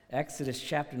Exodus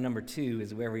chapter number 2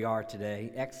 is where we are today.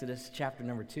 Exodus chapter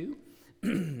number 2.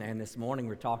 And this morning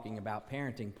we're talking about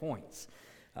parenting points.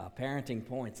 Parenting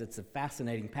points. It's a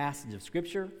fascinating passage of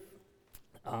Scripture.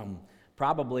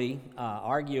 Arguably,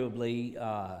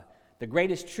 the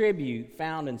greatest tribute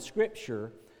found in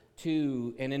Scripture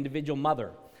to an individual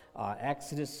mother.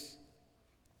 Exodus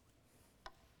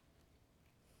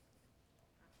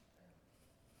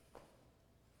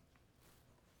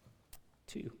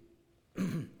 2.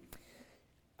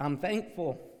 I'm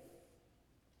thankful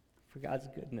for God's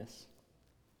goodness.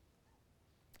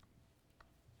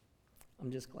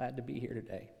 I'm just glad to be here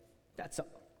today. That's all.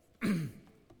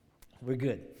 We're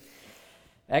good.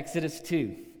 Exodus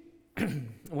 2.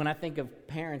 When I think of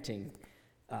parenting,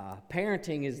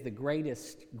 parenting is the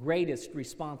greatest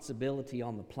responsibility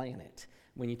on the planet.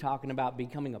 When you're talking about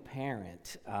becoming a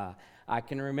parent, I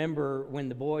can remember when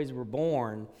the boys were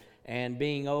born and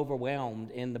being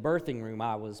overwhelmed in the birthing room.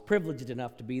 I was privileged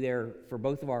enough to be there for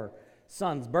both of our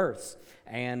sons' births,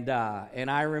 and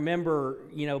I remember,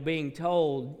 being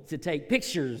told to take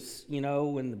pictures,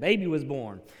 when the baby was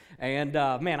born. And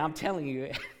man, I'm telling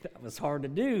you, that was hard to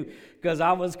do because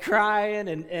I was crying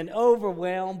and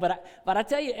overwhelmed. But I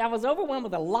tell you, I was overwhelmed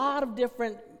with a lot of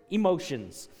different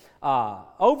emotions.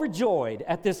 Overjoyed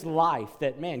at this life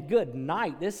that, man, good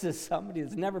night. This is somebody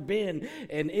that's never been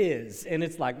and is. And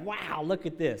it's like, wow, look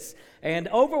at this. And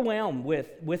overwhelmed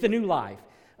with a new life.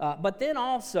 But then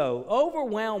also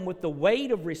overwhelmed with the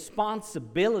weight of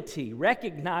responsibility,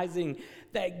 recognizing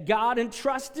that God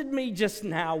entrusted me just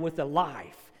now with a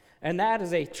life. And that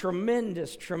is a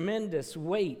tremendous, tremendous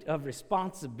weight of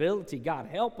responsibility. God,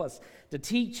 help us to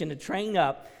teach and to train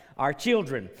up our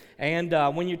children. And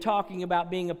when you're talking about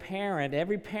being a parent,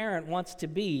 every parent wants to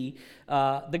be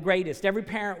the greatest. Every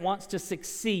parent wants to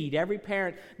succeed. Every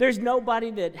parent, there's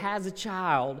nobody that has a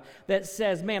child that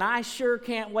says, man, I sure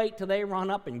can't wait till they run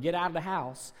up and get out of the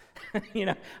house.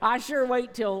 I sure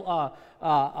wait till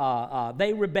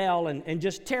they rebel and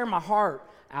just tear my heart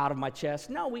out of my chest.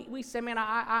 No, we say, man,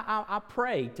 I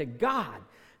pray to God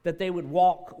that they would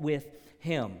walk with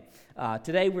Him.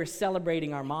 Today we're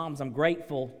celebrating our moms. I'm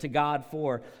grateful to God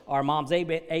for our moms.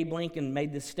 Abe Lincoln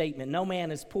made this statement: no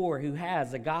man is poor who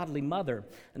has a godly mother.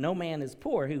 No man is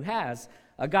poor who has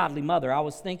a godly mother. I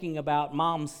was thinking about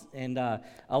moms and a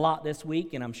lot this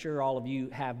week, and I'm sure all of you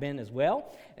have been as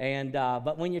well. And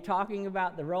but when you're talking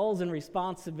about the roles and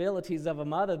responsibilities of a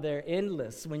mother, they're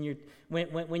endless. When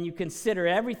you consider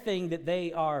everything that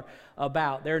they are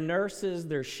about, they're nurses,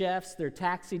 they're chefs, they're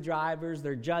taxi drivers,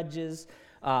 they're judges.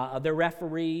 They're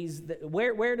referees.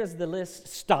 Where does the list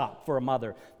stop for a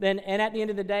mother? And at the end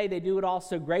of the day, they do it all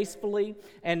so gracefully,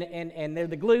 and they're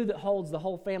the glue that holds the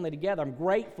whole family together. I'm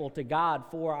grateful to God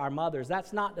for our mothers.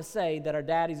 That's not to say that our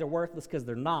daddies are worthless, because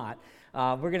they're not.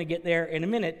 We're going to get there in a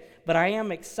minute, but I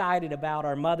am excited about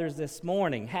our mothers this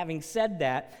morning. Having said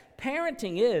that,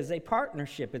 parenting is a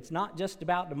partnership. It's not just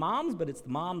about the moms, but it's the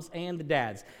moms and the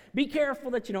dads. Be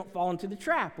careful that you don't fall into the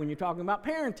trap when you're talking about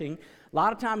parenting. A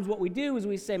lot of times what we do is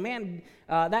we say, man,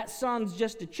 that son's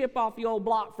just a chip off the old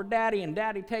block for daddy, and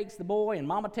daddy takes the boy and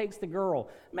mama takes the girl.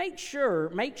 Make sure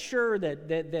that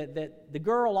the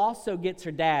girl also gets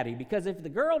her daddy, because if the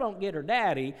girl don't get her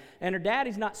daddy and her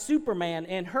daddy's not Superman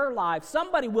in her life,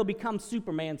 somebody will become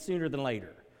Superman sooner than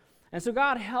later. And so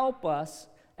God help us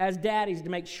as daddies to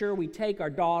make sure we take our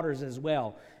daughters as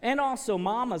well. And also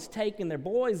mamas taking their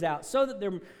boys out so that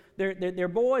their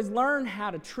boys learn how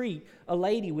to treat a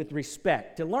lady with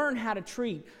respect, to learn how to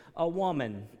treat a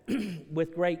woman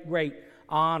with great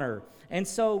honor. And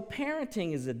so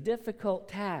parenting is a difficult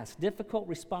task, difficult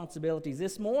responsibilities.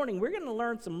 This morning we're going to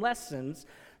learn some lessons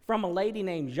from a lady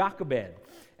named Jochebed.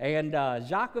 And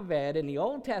Jochebed in the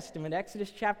Old Testament,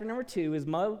 Exodus chapter number 2, is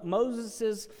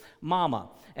Moses' mama.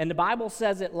 And the Bible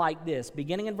says it like this,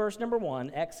 beginning in verse number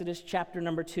 1, Exodus chapter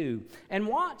number 2. And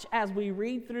watch as we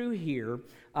read through here,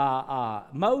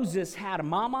 Moses had a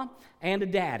mama and a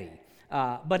daddy.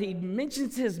 But he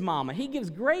mentions his mama. He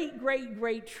gives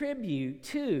great tribute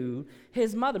to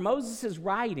his mother. Moses is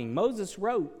writing. Moses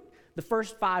wrote the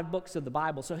first 5 books of the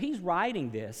Bible. So he's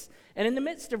writing this. And in the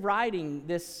midst of writing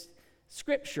this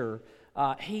scripture,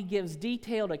 he gives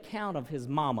detailed account of his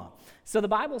mama. So the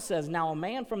Bible says, now a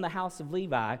man from the house of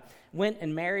Levi went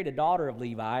and married a daughter of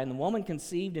Levi, and the woman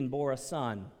conceived and bore a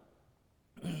son.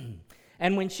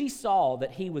 And when she saw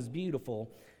that he was beautiful,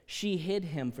 she hid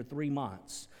him for 3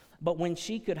 months. But when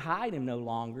she could hide him no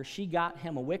longer, she got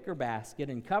him a wicker basket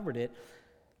and covered it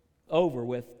over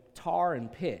with tar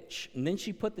and pitch. And then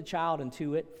she put the child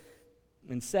into it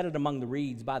and set it among the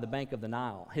reeds by the bank of the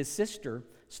Nile. His sister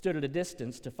stood at a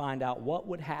distance to find out what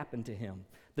would happen to him.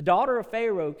 The daughter of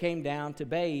Pharaoh came down to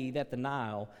bathe at the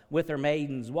Nile with her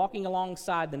maidens, walking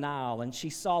alongside the Nile, and she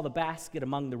saw the basket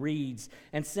among the reeds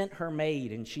and sent her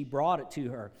maid, and she brought it to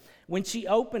her. When she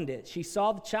opened it, she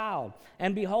saw the child,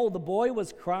 and behold, the boy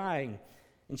was crying.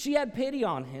 And she had pity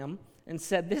on him and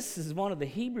said, "This is one of the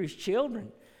Hebrews'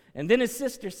 children." And then his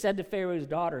sister said to Pharaoh's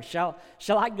daughter, Shall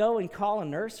I go and call a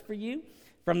nurse for you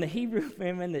from the Hebrew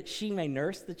women, that she may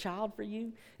nurse the child for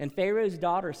you? And Pharaoh's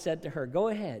daughter said to her, "Go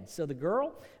ahead." So the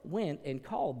girl went and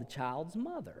called the child's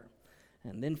mother.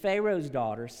 And then Pharaoh's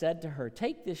daughter said to her,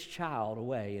 "Take this child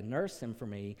away and nurse him for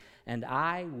me, and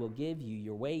I will give you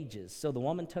your wages." So the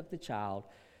woman took the child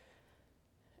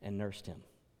and nursed him.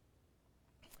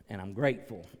 And I'm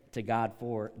grateful to God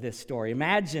for this story.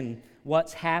 Imagine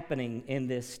what's happening in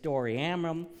this story.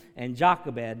 Amram and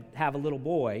Jochebed have a little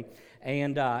boy,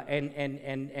 and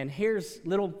here's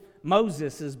little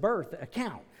Moses' birth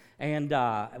account. And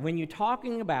when you're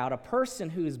talking about a person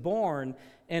who is born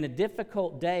in a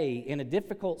difficult day, in a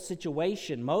difficult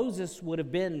situation, Moses would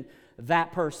have been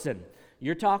that person.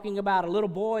 You're talking about a little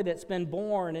boy that's been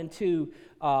born into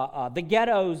the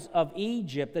ghettos of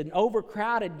Egypt, and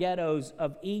overcrowded ghettos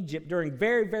of Egypt during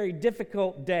very, very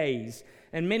difficult days.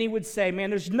 And many would say,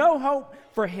 man, there's no hope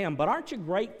for him. But aren't you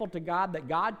grateful to God that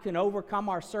God can overcome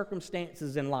our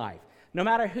circumstances in life? No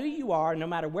matter who you are, no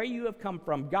matter where you have come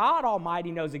from, God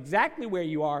Almighty knows exactly where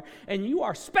you are, and you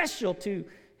are special to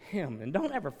Him. And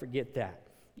don't ever forget that.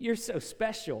 You're so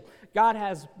special. God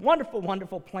has wonderful,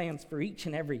 wonderful plans for each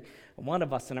and every one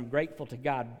of us, and I'm grateful to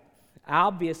God.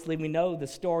 Obviously, we know the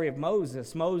story of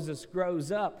Moses. Moses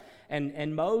grows up,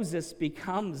 and Moses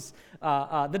becomes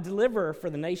the deliverer for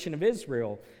the nation of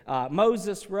Israel.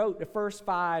 Moses wrote the first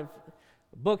 5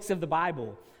 books of the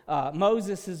Bible.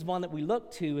 Moses is one that we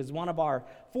look to as one of our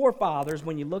forefathers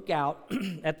when you look out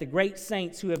at the great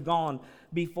saints who have gone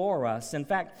before us. In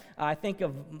fact, I think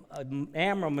of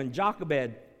Amram and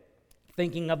Jochebed,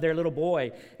 thinking of their little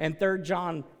boy. And 3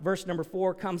 John verse number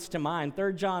 4 comes to mind.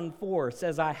 3 John 4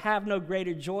 says, "I have no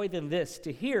greater joy than this,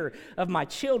 to hear of my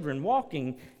children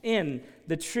walking in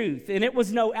the truth." And it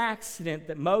was no accident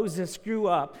that Moses grew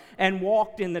up and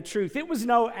walked in the truth. It was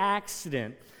no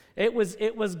accident. It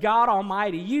was God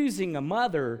Almighty using a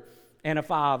mother and a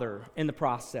father in the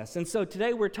process. And so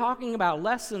today we're talking about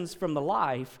lessons from the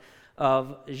life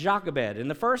of Jochebed. And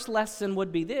the first lesson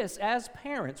would be this: as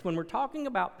parents, when we're talking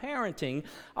about parenting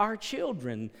our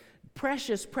children,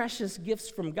 precious, precious gifts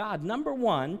from God. Number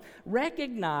one,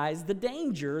 recognize the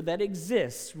danger that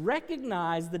exists.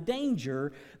 Recognize the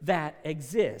danger that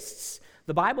exists.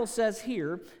 The Bible says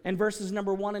here in verses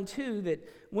number 1 and 2 that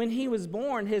when he was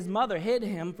born, his mother hid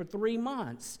him for 3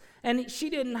 months. And she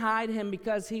didn't hide him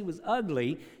because he was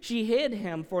ugly. She hid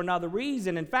him for another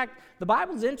reason. In fact, the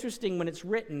Bible's interesting when it's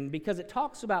written because it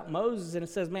talks about Moses and it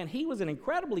says, man, he was an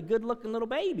incredibly good-looking little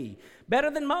baby, better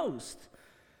than most.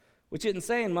 Which isn't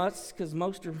saying much because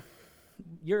most of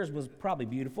yours was probably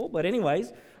beautiful. But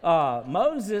anyways,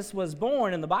 Moses was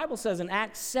born, and the Bible says in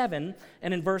Acts 7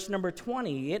 and in verse number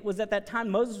 20, it was at that time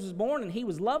Moses was born, and he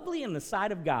was lovely in the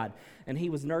sight of God, and he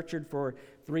was nurtured for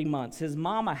 3 months. His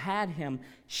mama had him.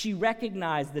 She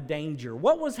recognized the danger.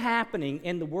 What was happening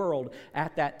in the world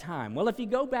at that time? Well, if you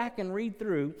go back and read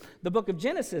through the book of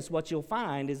Genesis, what you'll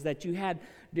find is that you had,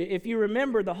 if you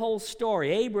remember the whole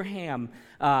story, Abraham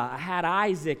had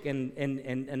Isaac,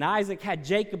 and Isaac had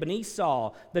Jacob and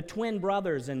Esau, the twin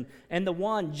brothers, and the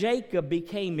one, Jacob,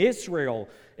 became Israel.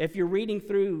 If you're reading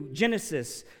through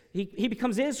Genesis, he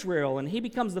becomes Israel, and he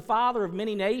becomes the father of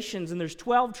many nations, and there's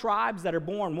 12 tribes that are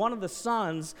born. One of the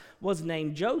sons was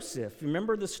named Joseph.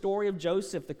 Remember the story of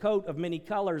Joseph, the coat of many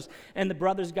colors, and the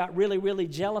brothers got really, really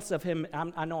jealous of him.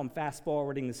 I know I'm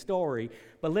fast-forwarding the story,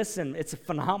 but listen, it's a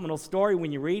phenomenal story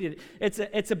when you read it.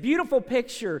 It's a beautiful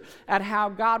picture at how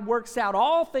God works out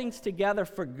all things together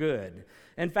for good.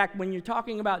 In fact, when you're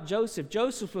talking about Joseph,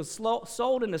 Joseph was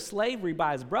sold into slavery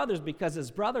by his brothers because his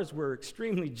brothers were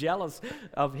extremely jealous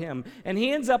of him. And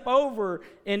he ends up over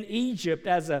in Egypt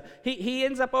he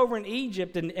ends up over in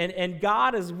Egypt, and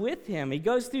God is with him. He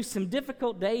goes through some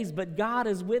difficult days, but God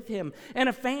is with him. And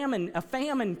a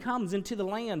famine comes into the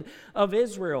land of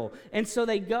Israel. And so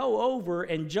they go over,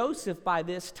 and Joseph by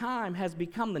this time has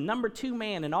become the number 2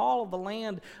 man in all of the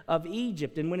land of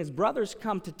Egypt. And when his brothers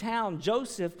come to town,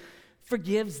 Joseph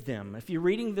forgives them. If you're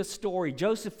reading this story,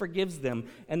 Joseph forgives them,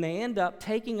 and they end up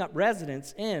taking up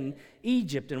residence in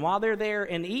Egypt. And while they're there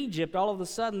in Egypt, all of a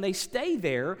sudden they stay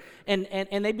there, and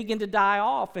they begin to die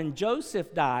off, and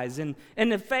Joseph dies, and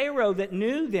the Pharaoh that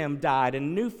knew them died,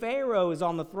 and the new Pharaoh is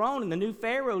on the throne, and the new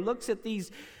Pharaoh looks at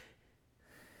these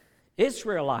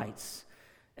Israelites,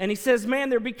 And he says, man,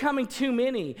 they're becoming too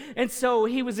many. And so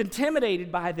he was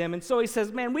intimidated by them. And so he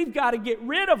says, man, we've got to get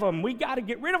rid of them. We got to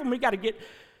get rid of them. We got to get...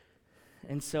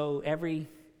 And so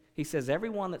he says,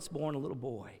 everyone that's born a little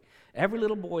boy, every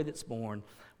little boy that's born,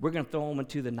 we're going to throw him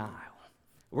into the Nile.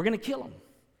 We're going to kill him.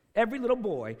 Every little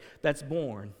boy that's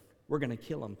born, we're going to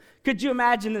kill him. Could you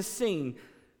imagine this scene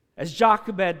as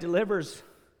Jochebed delivers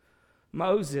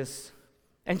Moses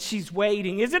and she's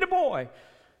waiting? Is it a boy?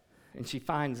 And she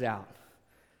finds out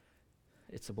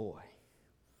it's a boy.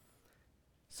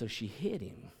 So she hid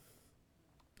him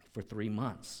for 3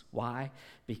 months. Why?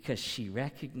 Because she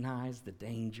recognized the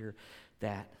danger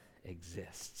that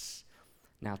exists.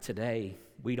 Now today,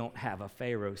 we don't have a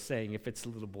Pharaoh saying, if it's a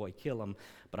little boy, kill him.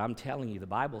 But I'm telling you, the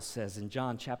Bible says in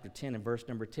John chapter 10 and verse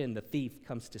number 10, the thief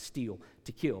comes to steal,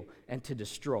 to kill, and to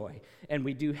destroy. And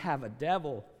we do have a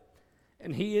devil,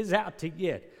 and he is out to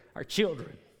get our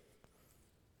children.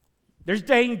 There's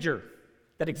danger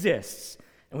that exists,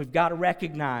 and we've got to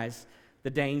recognize the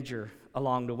danger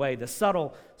along the way. The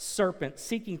subtle serpent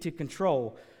seeking to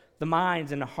control the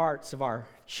minds and the hearts of our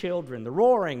children. The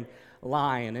roaring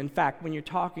lion. In fact, when you're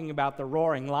talking about the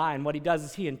roaring lion, what he does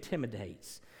is he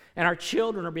intimidates. And our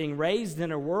children are being raised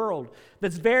in a world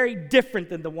that's very different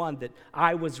than the one that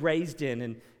I was raised in,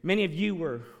 and many of you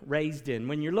were raised in.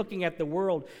 When you're looking at the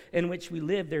world in which we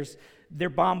live, they're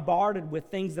bombarded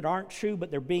with things that aren't true, but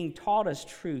they're being taught as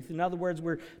truth. In other words,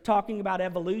 we're talking about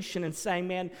evolution and saying,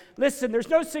 man, listen, there's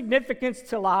no significance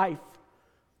to life.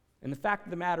 And the fact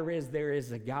of the matter is, there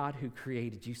is a God who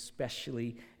created you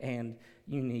specially and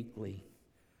uniquely.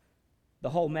 The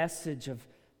whole message of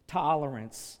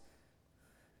tolerance,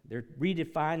 they're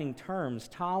redefining terms.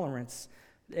 Tolerance,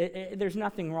 there's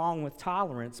nothing wrong with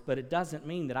tolerance, but it doesn't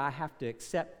mean that I have to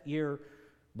accept your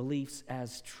beliefs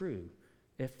as true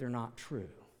if they're not true.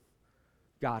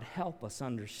 God, help us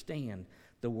understand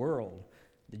the world,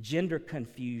 the gender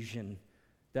confusion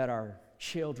that our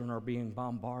children are being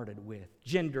bombarded with.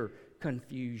 Gender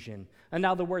confusion. In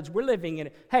other words, we're living in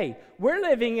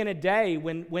a day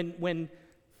when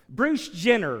Bruce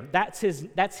Jenner, that's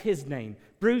his name.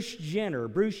 Bruce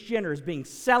Jenner is being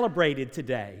celebrated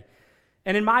today.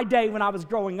 And in my day when I was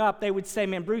growing up, they would say,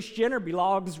 man, Bruce Jenner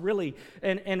belongs really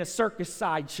in a circus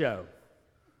sideshow.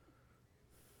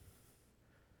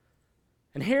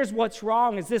 And here's what's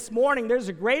wrong is this morning there's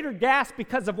a greater gasp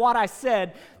because of what I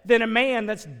said than a man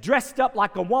that's dressed up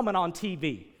like a woman on TV.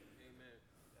 Amen.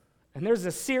 And there's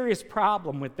a serious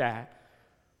problem with that.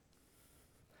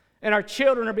 And our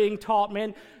children are being taught,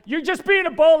 man, you're just being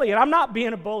a bully. And I'm not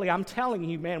being a bully. I'm telling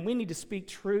you, man, we need to speak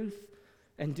truth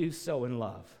and do so in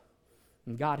love.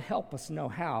 And God, help us know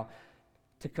how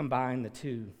to combine the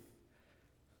two.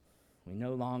 We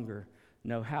no longer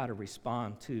know how to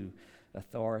respond to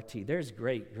authority. There's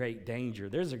great danger.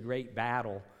 There's a great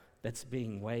battle that's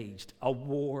being waged, a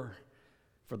war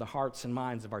for the hearts and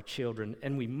minds of our children,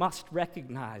 and we must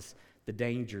recognize the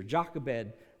danger.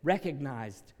 Jochebed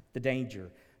recognized the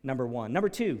danger, number one. Number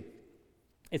two,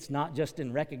 it's not just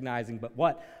in recognizing, but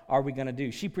what are we going to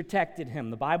do? She protected him.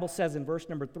 The Bible says in verse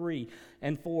number 3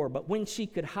 and 4, but when she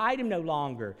could hide him no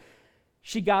longer,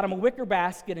 she got him a wicker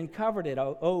basket and covered it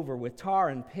over with tar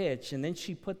and pitch, and then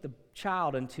she put the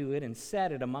child into it and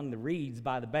set it among the reeds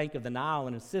by the bank of the Nile,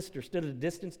 and his sister stood at a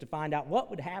distance to find out what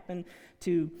would happen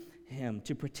to him,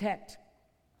 to protect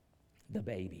the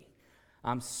baby.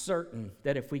 I'm certain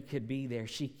that if we could be there,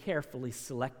 she carefully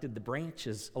selected the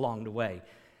branches along the way.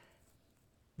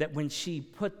 That when she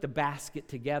put the basket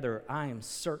together, I am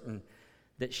certain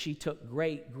that she took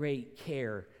great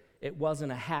care. It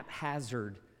wasn't a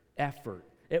haphazard effort.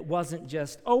 It wasn't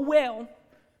just, oh, well,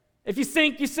 if you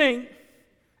sink, you sink.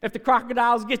 If the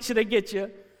crocodiles get you, they get you.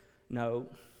 No.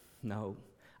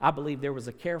 I believe there was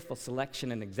a careful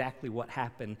selection in exactly what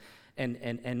happened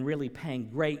and really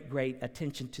paying great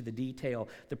attention to the detail,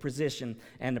 the precision,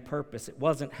 and the purpose. It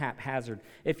wasn't haphazard.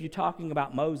 If you're talking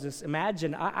about Moses,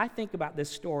 imagine, I think about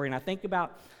this story, and I think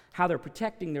about how they're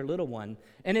protecting their little one.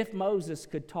 And if Moses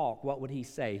could talk, what would he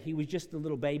say? He was just a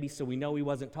little baby, so we know he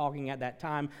wasn't talking at that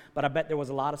time, but I bet there was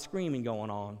a lot of screaming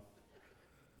going on.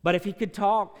 But if he could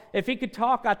talk,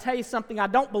 I'll tell you something I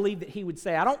don't believe that he would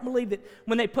say. I don't believe that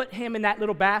when they put him in that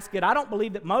little basket, I don't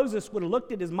believe that Moses would have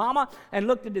looked at his mama and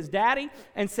looked at his daddy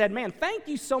and said, man, thank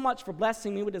you so much for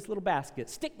blessing me with this little basket.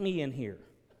 Stick me in here.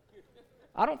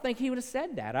 I don't think he would have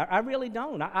said that. I really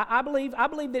don't. I believe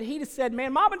that he'd have said,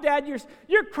 man, Mom and Dad,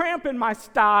 you're cramping my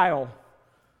style.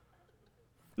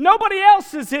 Nobody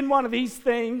else is in one of these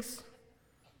things.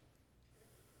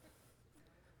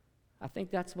 I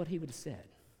think that's what he would have said.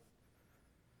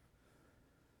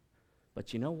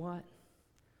 But you know what?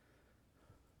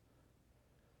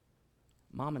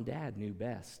 Mom and Dad knew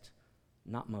best,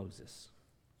 not Moses.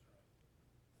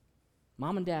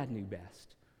 Mom and Dad knew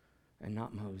best, and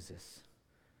not Moses.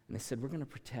 And they said, we're going to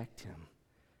protect him.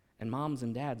 And moms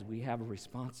and dads, we have a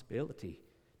responsibility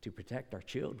to protect our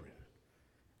children.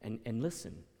 And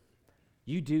listen,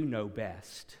 you do know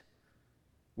best.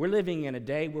 We're living in a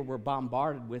day where we're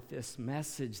bombarded with this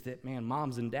message that, man,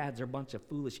 moms and dads are a bunch of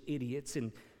foolish idiots,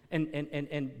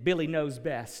 and Billy knows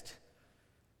best.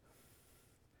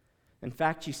 In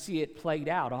fact, you see it played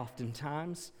out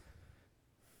oftentimes.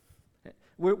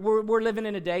 We're living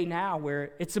in a day now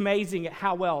where it's amazing at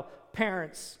how well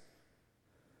parents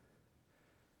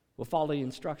will follow the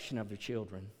instruction of their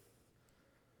children.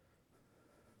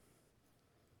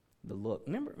 The look.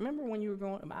 Remember when you were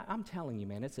going? I'm telling you,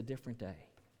 man, it's a different day.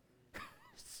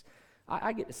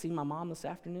 I get to see my mom this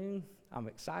afternoon. I'm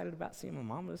excited about seeing my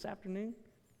mom this afternoon.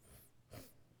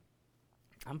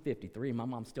 I'm 53. My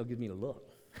mom still gives me the look.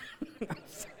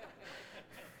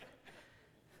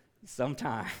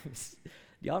 Sometimes.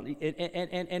 Y'all,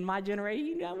 and my generation,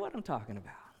 you know what I'm talking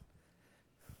about.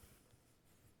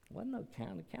 Wasn't no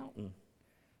counting.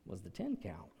 Was the 10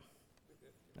 count.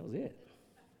 That was it.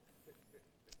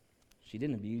 She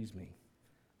didn't abuse me.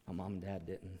 My mom and dad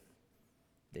didn't.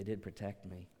 They did protect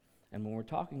me. And when we're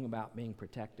talking about being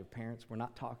protective parents, we're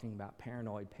not talking about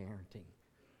paranoid parenting.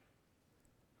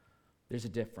 There's a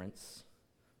difference.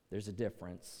 There's a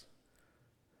difference.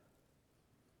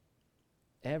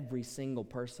 Every single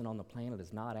person on the planet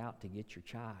is not out to get your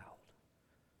child.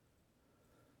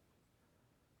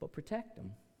 But protect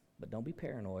them. But don't be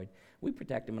paranoid. We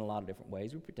protect them in a lot of different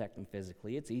ways. We protect them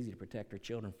physically. It's easy to protect our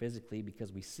children physically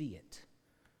because we see it.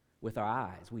 With our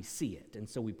eyes, we see it. And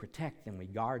so we protect them. We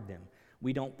guard them.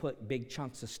 We don't put big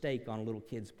chunks of steak on a little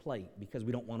kid's plate because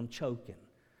we don't want them choking.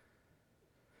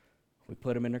 We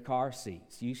put them in their car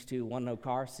seats. Used to, wasn't no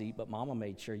car seat, but Mama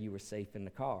made sure you were safe in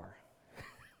the car.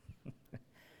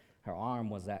 Her arm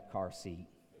was that car seat.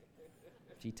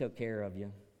 She took care of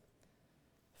you.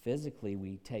 Physically,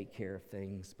 we take care of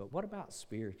things, but what about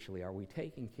spiritually? Are we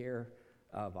taking care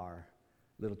of our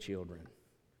little children?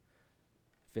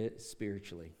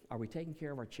 Spiritually, are we taking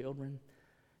care of our children?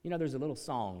 You know, there's a little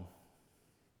song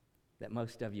that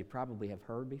most of you probably have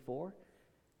heard before,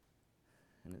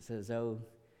 and it says, oh,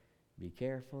 be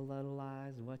careful, little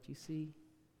eyes, what you see.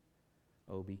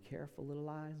 Oh, be careful, little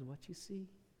eyes, what you see.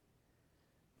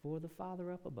 For the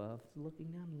Father up above is looking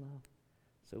down in love.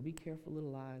 So be careful,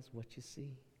 little eyes, what you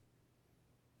see.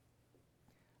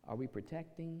 Are we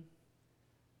protecting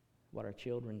what our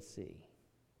children see?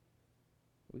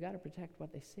 We got to protect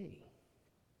what they see.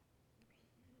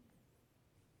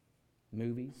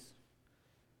 Movies,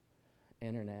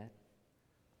 internet.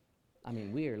 I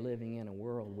mean, we are living in a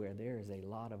world where there is a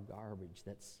lot of garbage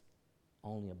that's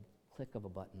only a click of a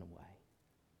button away.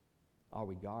 Are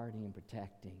we guarding and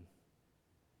protecting?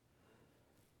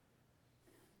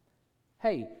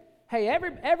 Hey,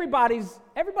 everybody's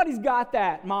got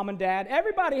that, Mom and Dad.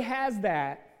 Everybody has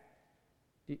that.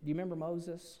 Do you remember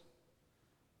Moses?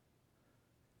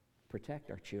 Protect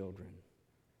our children.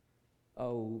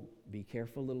 Oh, be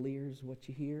careful, little ears, what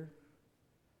you hear.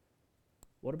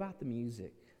 What about the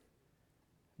music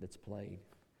that's played?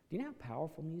 Do you know how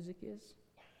powerful music is?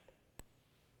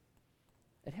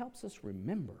 It helps us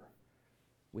remember.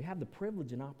 We have the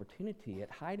privilege and opportunity at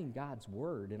hiding God's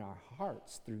word in our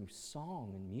hearts through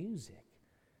song and music.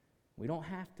 We don't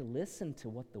have to listen to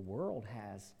what the world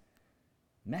has,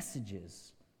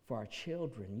 messages for our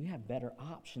children. You have better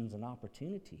options and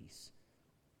opportunities.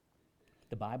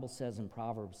 The Bible says in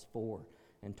Proverbs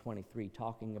 4:23,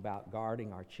 talking about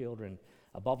guarding our children,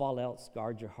 above all else,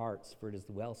 guard your hearts, for it is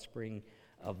the wellspring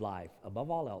of life.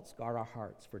 Above all else, guard our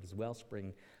hearts, for it is the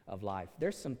wellspring of life.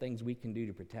 There's some things we can do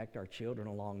to protect our children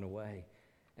along the way,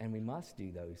 and we must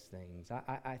do those things.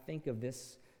 I think of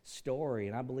this story,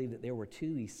 and I believe that there were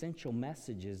two essential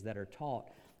messages that are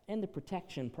taught in the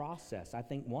protection process. I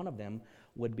think one of them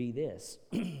would be this.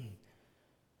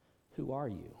 Who are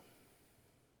you?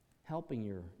 Helping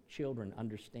your children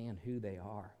understand who they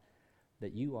are,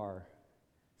 that you are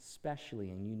specially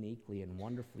and uniquely and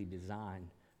wonderfully designed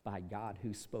by God,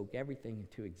 who spoke everything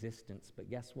into existence.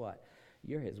 But guess what?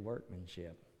 You're his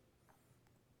workmanship.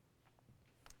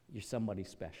 You're somebody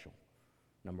special,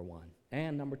 number one.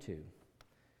 And number two,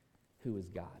 who is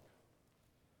God?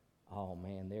 Oh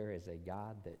man, there is a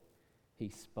God that he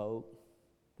spoke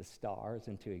the stars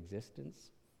into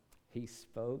existence. He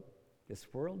spoke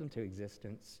this world into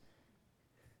existence.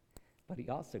 But he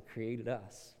also created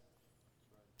us.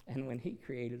 And when he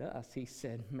created us, he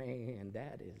said, man,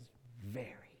 that is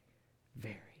very,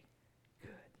 very good.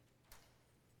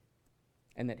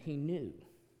 And that he knew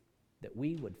that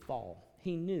we would fall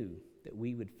He knew that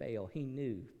we would fail. He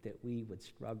knew that we would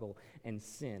struggle and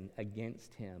sin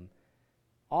against him.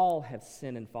 All have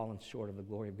sinned and fallen short of the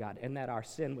glory of God, and that our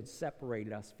sin would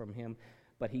separate us from him.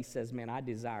 But he says, man, I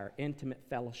desire intimate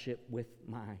fellowship with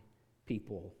my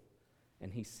people.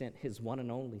 And he sent his one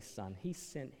and only Son. He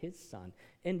sent his Son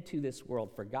into this world.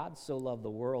 For God so loved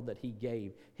the world that he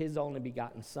gave his only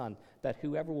begotten Son, that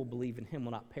whoever will believe in him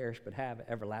will not perish but have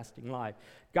everlasting life.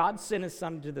 God sent his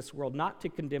Son into this world not to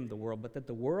condemn the world, but that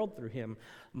the world through him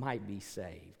might be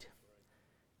saved.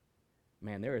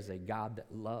 Man, there is a God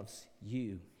that loves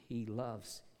you. He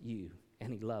loves you,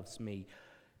 and he loves me.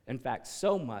 In fact,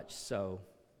 so much so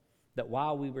that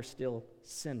while we were still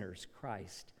sinners,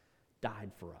 Christ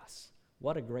died for us.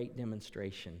 What a great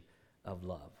demonstration of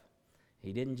love.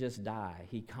 He didn't just die.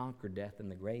 He conquered death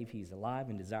and the grave. He's alive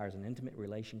and desires an intimate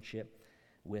relationship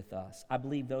with us. I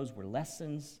believe those were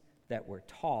lessons that were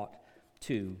taught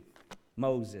to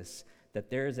Moses, that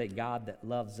there is a God that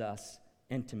loves us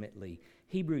intimately.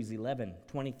 Hebrews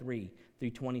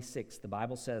 11:23-26, the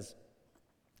Bible says,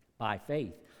 by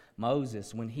faith,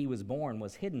 Moses, when he was born,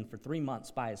 was hidden for 3 months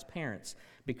by his parents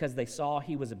because they saw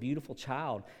he was a beautiful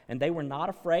child, and they were not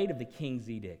afraid of the king's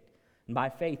edict. And by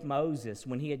faith, Moses,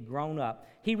 when he had grown up,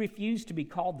 he refused to be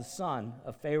called the son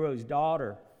of Pharaoh's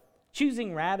daughter,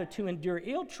 choosing rather to endure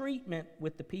ill treatment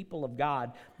with the people of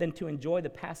God than to enjoy the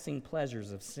passing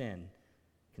pleasures of sin,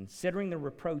 considering the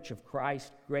reproach of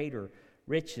Christ greater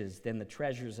riches than the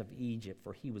treasures of Egypt,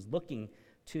 for he was looking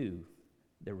to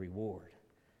the reward.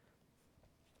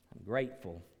 I'm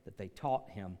grateful that they taught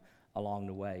him along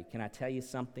the way. Can I tell you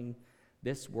something?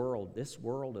 This world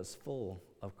is full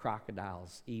of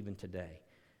crocodiles even today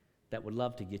that would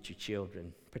love to get your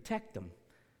children. Protect them.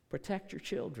 Protect your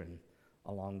children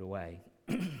along the way.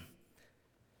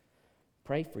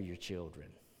 Pray for your children.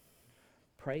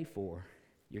 Pray for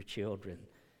your children.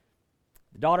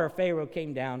 The daughter of Pharaoh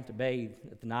came down to bathe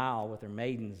at the Nile with her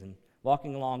maidens, and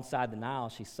walking alongside the Nile,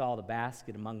 she saw the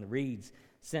basket among the reeds,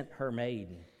 sent her maid,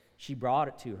 and she brought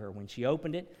it to her. When she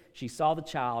opened it, she saw the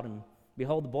child, and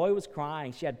behold, the boy was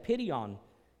crying. She had pity on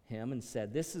him and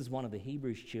said, "This is one of the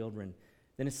Hebrews' children."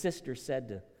 Then his sister said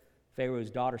to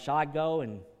Pharaoh's daughter, "Shall I go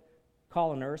and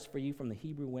call a nurse for you from the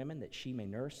Hebrew women, that she may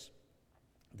nurse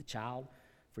the child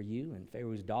for you?" And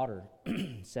Pharaoh's daughter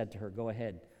said to her, "Go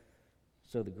ahead."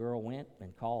 So the girl went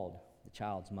and called the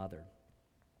child's mother.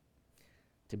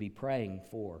 To be praying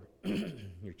for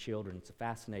your children. It's a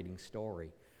fascinating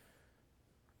story.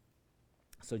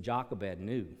 So Jochebed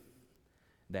knew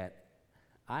that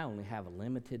I only have a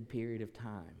limited period of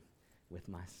time with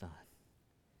my son.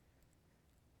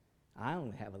 I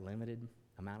only have a limited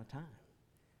amount of time.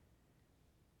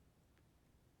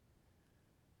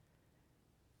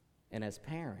 And as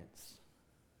parents,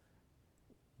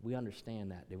 we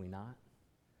understand that, do we not?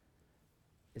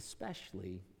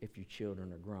 Especially if your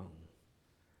children are grown.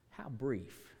 How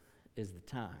brief is the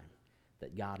time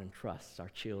that God entrusts our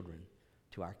children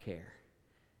to our care?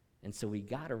 And so we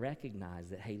got to recognize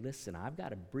that, hey, listen, I've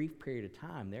got a brief period of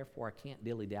time, therefore I can't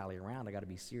dilly-dally around. I got to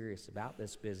be serious about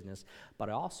this business. But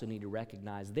I also need to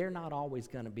recognize they're not always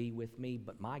going to be with me,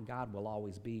 but my God will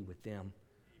always be with them.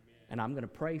 Amen. And I'm going to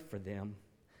pray for them.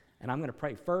 And I'm going to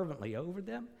pray fervently over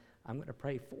them. I'm going to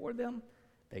pray for them,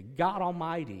 that God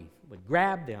Almighty would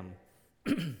grab them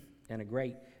in a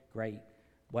great, great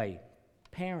way.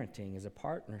 Parenting is a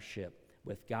partnership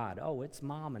with God. Oh, it's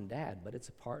mom and dad, but it's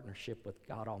a partnership with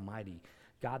God Almighty.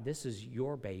 God, this is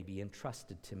your baby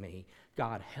entrusted to me.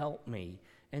 God, help me.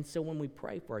 And so when we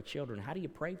pray for our children, how do you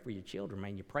pray for your children,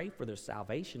 man? You pray for their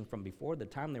salvation from before the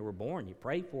time they were born. You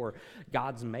pray for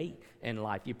God's mate in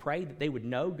life. You pray that they would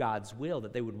know God's will,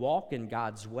 that they would walk in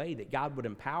God's way, that God would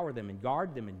empower them and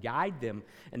guard them and guide them,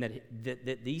 and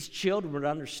that these children would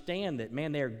understand that,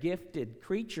 man, they're gifted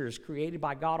creatures created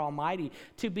by God Almighty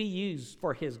to be used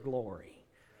for His glory.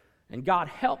 And God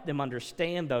help them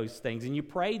understand those things. And you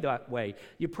pray that way.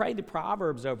 You pray the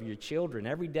Proverbs over your children.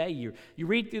 Every day you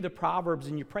read through the Proverbs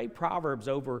and you pray Proverbs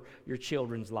over your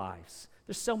children's lives.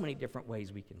 There's so many different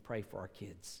ways we can pray for our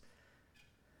kids.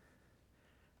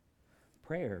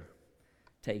 Prayer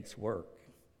takes work.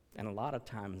 And a lot of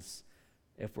times,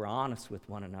 if we're honest with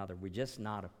one another, we're just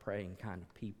not a praying kind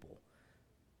of people.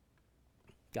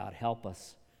 God help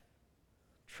us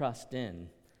trust in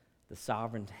the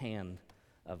sovereign hand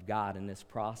of God in this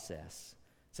process.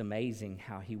 It's amazing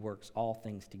how He works all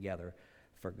things together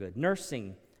for good.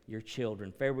 Nursing your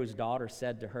children. Pharaoh's daughter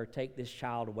said to her, "Take this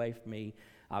child away from me.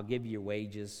 I'll give you your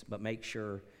wages, but make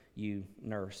sure you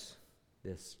nurse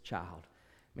this child."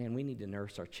 Man, we need to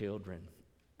nurse our children.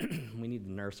 We need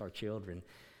to nurse our children.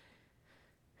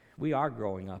 We are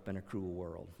growing up in a cruel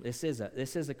world. This is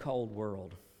a cold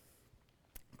world.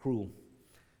 Cruel.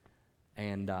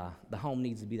 And the home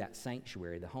needs to be that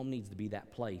sanctuary. The home needs to be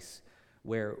that place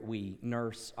where we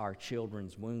nurse our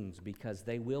children's wounds, because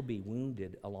they will be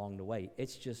wounded along the way.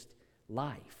 It's just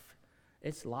life.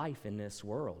 It's life in this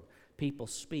world. People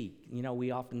speak. You know, we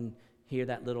often hear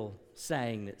that little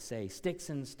saying that say,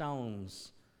 "Sticks and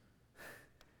stones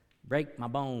break my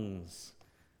bones,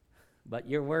 but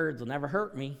your words will never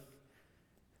hurt me."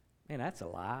 Man, that's a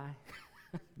lie.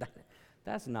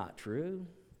 That's not true.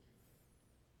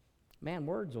 Man,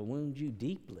 words will wound you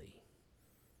deeply.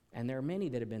 And there are many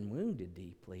that have been wounded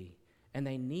deeply, and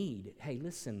they need, hey,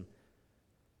 listen,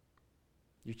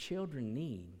 your children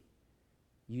need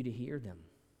you to hear them,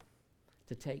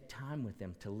 to take time with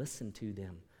them, to listen to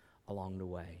them along the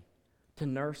way, to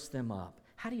nurse them up.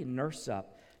 How do you nurse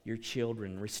up your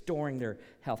children, restoring their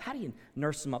health? How do you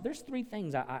nurse them up? There's 3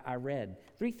 things I read,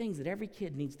 3 things that every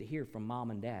kid needs to hear from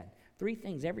mom and dad. 3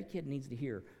 things every kid needs to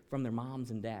hear from their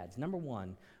moms and dads. Number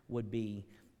 1 would be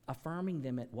affirming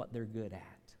them at what they're good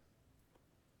at.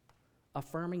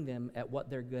 Affirming them at what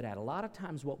they're good at. A lot of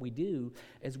times what we do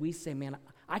is we say, man,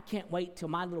 I can't wait till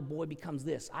my little boy becomes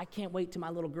this. I can't wait till my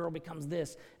little girl becomes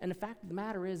this. And the fact of the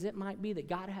matter is, it might be that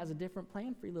God has a different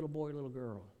plan for your little boy or little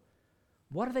girl.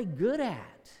 What are they good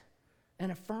at?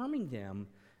 And affirming them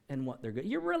and what they're good.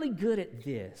 You're really good at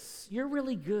this. You're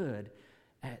really good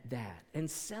at that.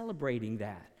 And celebrating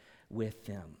that with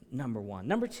them, number 1.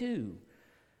 Number 2,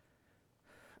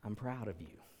 I'm proud of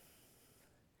you.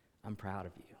 I'm proud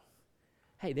of you.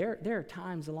 Hey, there are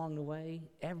times along the way,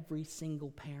 every single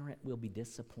parent will be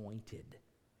disappointed.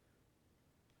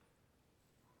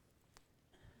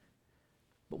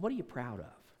 But what are you proud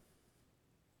of?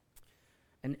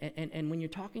 And when you're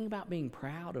talking about being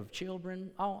proud of children,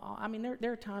 I mean,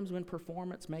 there are times when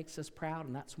performance makes us proud,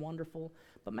 and that's wonderful.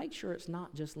 But make sure it's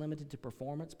not just limited to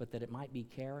performance, but that it might be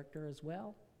character as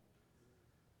well.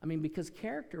 I mean, because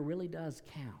character really does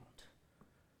count.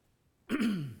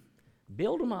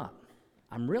 Build them up.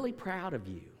 I'm really proud of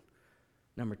you,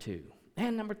 number 2.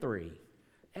 And number 3,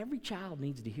 every child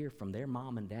needs to hear from their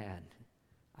mom and dad,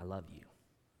 I love you.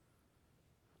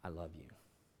 I love you.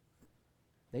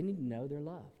 They need to know they're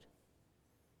loved.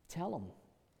 Tell them.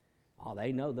 Oh,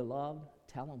 they know they're loved.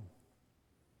 Tell them.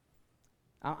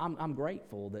 I'm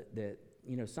grateful that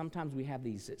you know, sometimes we have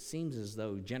these, it seems as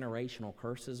though generational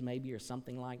curses maybe or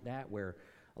something like that, where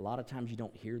a lot of times you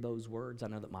don't hear those words. I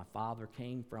know that my father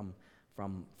came from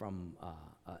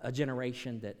a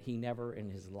generation that he never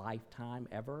in his lifetime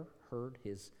ever heard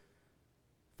his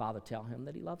father tell him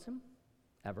that he loves him,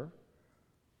 ever.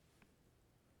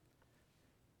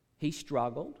 He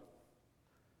struggled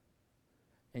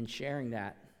in sharing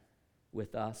that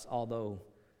with us, although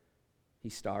he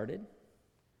started.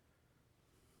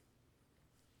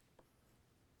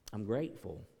 I'm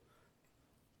grateful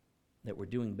that we're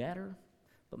doing better,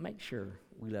 but make sure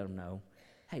we let them know,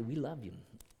 hey, we love you.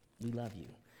 We love you.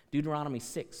 Deuteronomy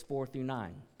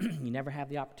 6:4-9. You never have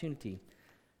the opportunity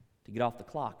to get off the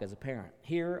clock as a parent.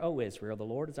 Hear, O Israel, the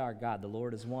Lord is our God, the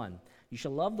Lord is one. You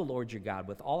shall love the Lord your God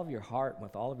with all of your heart,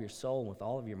 with all of your soul, and with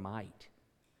all of your might.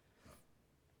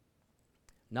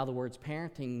 In other words,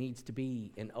 parenting needs to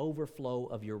be an overflow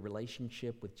of your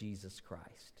relationship with Jesus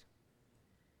Christ.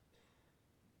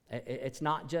 It's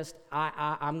not just,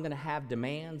 I'm going to have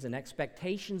demands and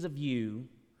expectations of you,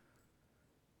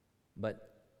 but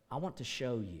I want to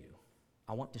show you.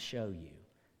 I want to show you.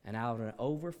 And out of an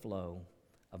overflow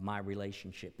of my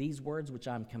relationship. These words which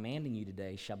I'm commanding you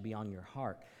today shall be on your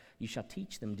heart. You shall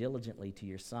teach them diligently to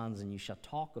your sons, and you shall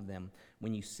talk of them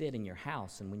when you sit in your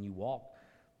house and when you walk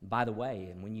by the way,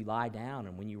 and when you lie down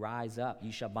and when you rise up.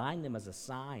 You shall bind them as a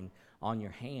sign on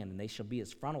your hand, and they shall be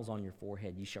as frontals on your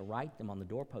forehead. You shall write them on the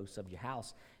doorposts of your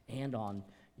house and on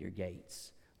your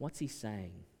gates. What's he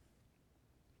saying?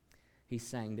 He's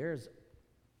saying there's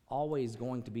always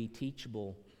going to be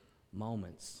teachable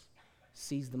moments.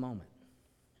 Seize the moment.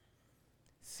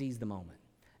 Seize the moment.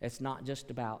 It's not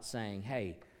just about saying,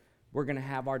 hey, we're going to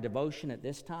have our devotion at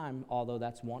this time, although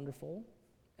that's wonderful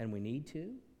and we need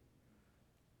to.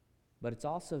 But it's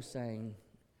also saying,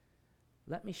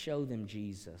 let me show them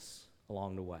Jesus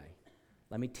along the way.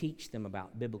 Let me teach them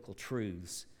about biblical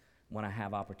truths when I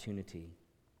have opportunity.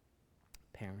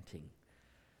 Parenting.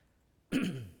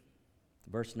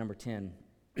 Verse number 10,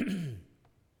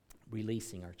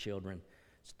 releasing our children.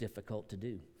 It's difficult to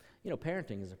do. You know,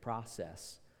 parenting is a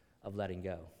process of letting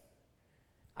go.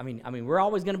 I mean, we're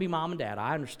always going to be mom and dad.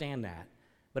 I understand that.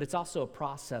 But it's also a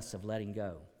process of letting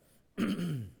go.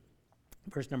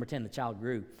 Verse number 10, the child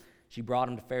grew. She brought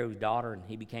him to Pharaoh's daughter, and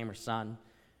he became her son.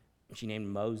 She named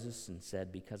him Moses and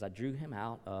said, because I drew him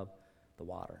out of the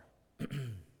water.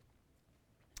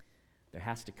 There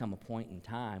has to come a point in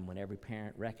time when every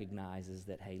parent recognizes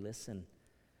that, hey, listen,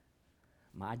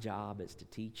 my job is to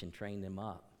teach and train them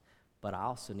up, but I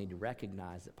also need to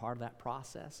recognize that part of that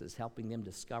process is helping them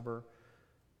discover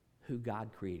who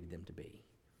God created them to be.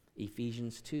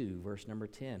 Ephesians 2, verse number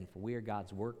 10, for we are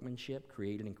God's workmanship,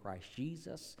 created in Christ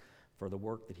Jesus for the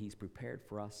work that he's prepared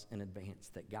for us in advance,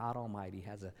 that God Almighty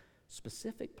has a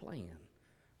specific plan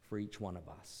for each one of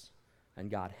us.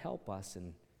 And God, help us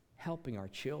in helping our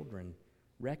children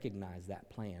recognize that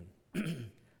plan,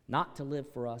 not to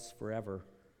live for us forever,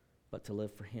 but to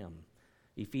live for him.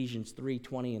 Ephesians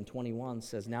 3:20 and 21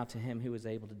 says, now to him who is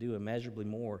able to do immeasurably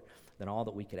more than all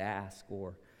that we could ask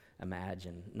or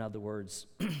imagine. In other words,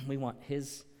 we want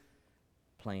his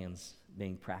plans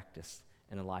being practiced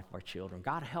in the life of our children.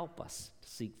 God, help us to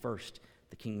seek first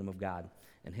the kingdom of God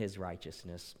and his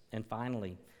righteousness. And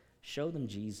finally, show them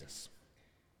Jesus.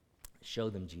 Show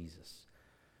them Jesus.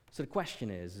 So the question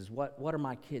is what are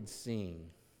my kids seeing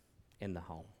in the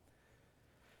home?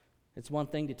 It's one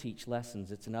thing to teach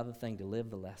lessons. It's another thing to live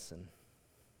the lesson.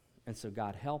 And so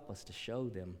God, help us to show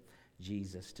them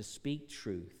Jesus, to speak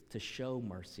truth, to show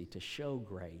mercy, to show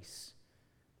grace,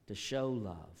 to show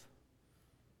love,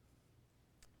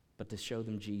 but to show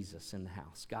them Jesus in the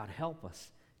house. God, help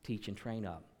us teach and train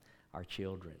up our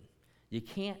children. You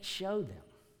can't show them.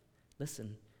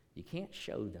 Listen, you can't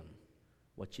show them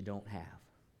what you don't have.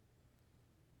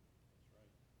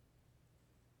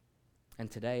 And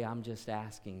today I'm just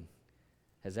asking,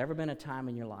 has there ever been a time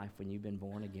in your life when you've been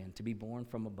born again, to be born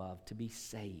from above, to be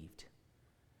saved?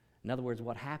 In other words,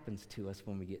 what happens to us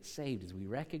when we get saved is we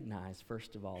recognize,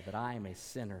 first of all, that I am a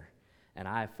sinner and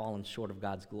I have fallen short of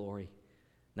God's glory,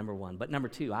 number one. But number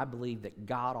two, I believe that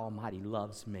God Almighty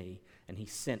loves me and he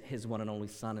sent his one and only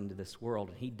Son into this world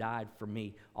and he died for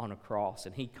me on a cross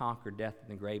and he conquered death in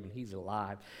the grave and he's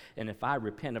alive. And if I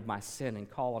repent of my sin and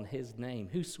call on his name,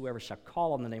 whosoever shall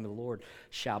call on the name of the Lord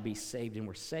shall be saved. And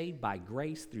we're saved by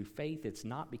grace through faith. It's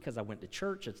not because I went to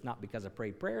church. It's not because I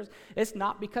prayed prayers. It's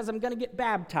not because I'm going to get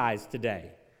baptized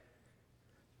today.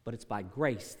 But it's by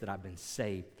grace that I've been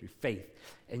saved through faith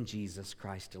in Jesus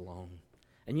Christ alone.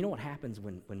 And you know what happens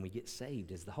when we get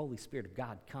saved is the Holy Spirit of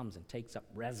God comes and takes up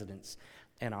residence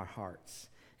in our hearts.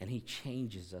 And he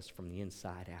changes us from the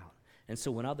inside out. And so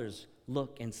when others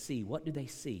look and see, what do they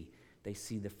see? They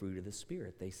see the fruit of the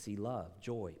Spirit. They see love,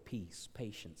 joy, peace,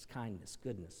 patience, kindness,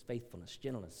 goodness, faithfulness,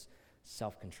 gentleness,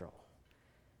 self-control.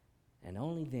 And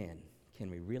only then can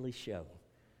we really show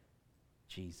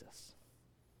Jesus.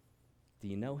 Do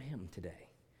you know him today?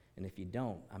 And if you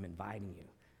don't, I'm inviting you.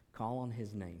 Call on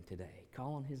his name today.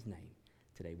 Call on his name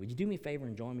today. Would you do me a favor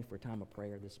and join me for a time of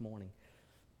prayer this morning?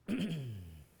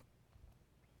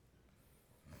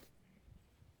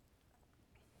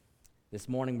 This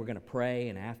morning we're going to pray,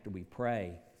 and after we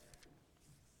pray,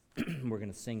 we're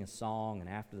going to sing a song, and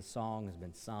after the song has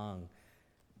been sung,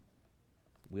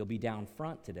 we'll be down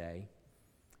front today.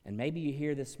 And maybe you're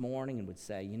here this morning and would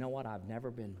say, you know what, I've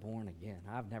never been born again.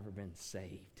 I've never been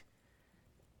saved.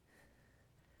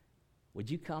 Would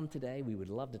you come today? We would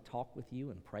love to talk with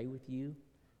you and pray with you,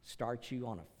 start you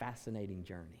on a fascinating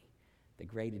journey, the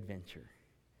great adventure.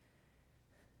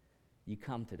 You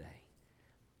come today.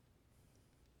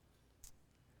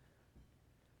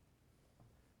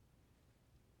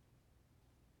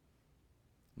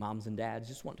 Moms and dads,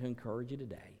 just want to encourage you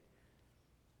today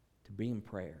to be in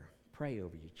prayer. Pray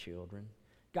over your children.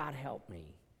 God, help me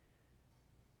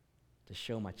to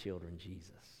show my children Jesus.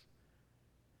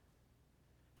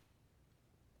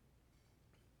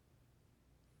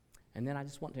 And then I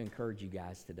just want to encourage you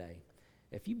guys today.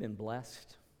 If you've been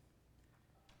blessed,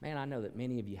 man, I know that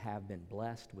many of you have been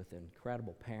blessed with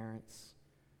incredible parents.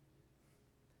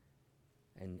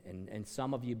 And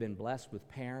some of you have been blessed with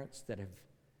parents that have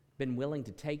been willing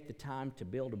to take the time to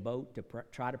build a boat to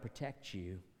try to protect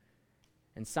you.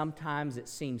 And sometimes it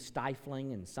seemed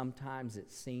stifling, and sometimes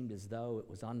it seemed as though it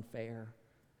was unfair.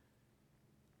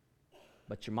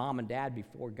 But your mom and dad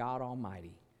before God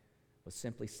Almighty was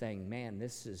simply saying, man,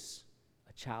 this is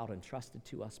a child entrusted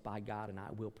to us by God, and I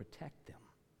will protect them.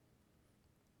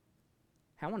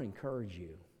 I want to encourage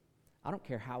you. I don't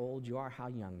care how old you are, how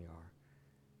young you are.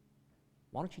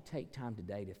 Why don't you take time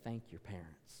today to thank your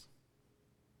parents?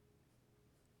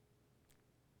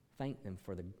 Thank them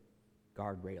for the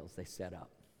guardrails they set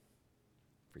up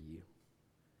for you.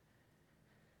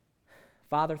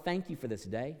 Father, thank you for this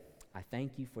day. I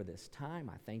thank you for this time.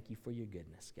 I thank you for your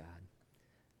goodness, God.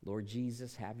 Lord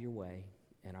Jesus, have your way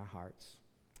in our hearts.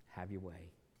 Have your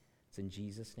way. It's in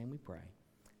Jesus' name we pray.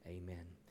 Amen.